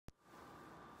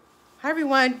Hi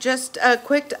everyone, just a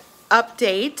quick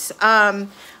update.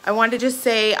 I wanted to just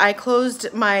say I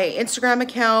closed my Instagram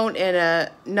account and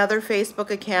another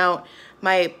Facebook account.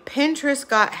 My Pinterest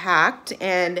got hacked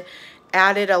and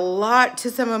added a lot to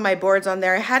some of my boards on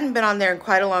there. I hadn't been on there in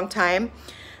quite a long time.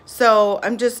 So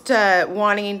I'm just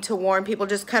wanting to warn people,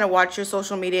 just kind of watch your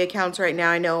social media accounts right now.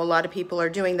 I know a lot of people are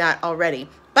doing that already.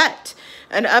 But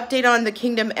an update on the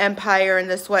Kingdom Empire and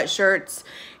the sweatshirts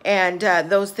and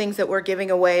those things that we're giving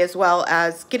away, as well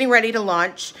as getting ready to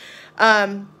launch.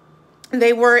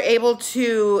 They were able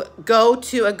to go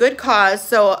to a good cause.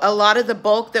 So a lot of the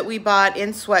bulk that we bought in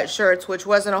sweatshirts, which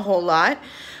wasn't a whole lot,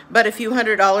 but a few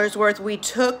 $100s worth, we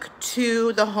took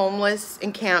to the homeless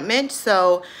encampment.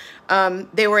 So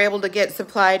they were able to get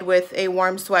supplied with a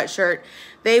warm sweatshirt.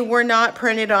 They were not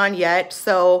printed on yet,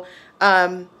 so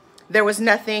there was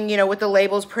nothing, you know, with the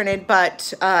labels printed,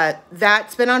 but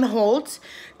that's been on hold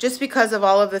just because of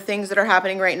all of the things that are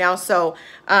happening right now. So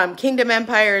Kingdom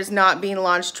Empire is not being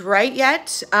launched right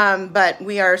yet, but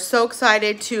we are so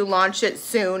excited to launch it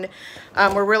soon.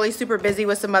 We're really super busy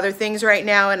with some other things right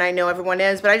now, and I know everyone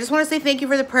is, but I just want to say thank you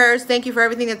for the prayers. Thank you for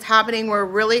everything that's happening. We're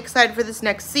really excited for this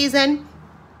next season,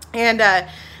 and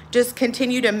just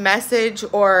continue to message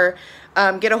or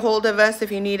get a hold of us if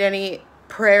you need any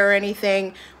prayer or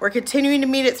anything. We're continuing to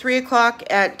meet at 3 o'clock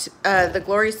at the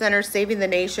Glory Center, Saving the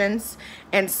Nations.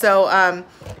 And so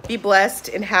be blessed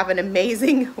and have an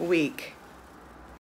amazing week.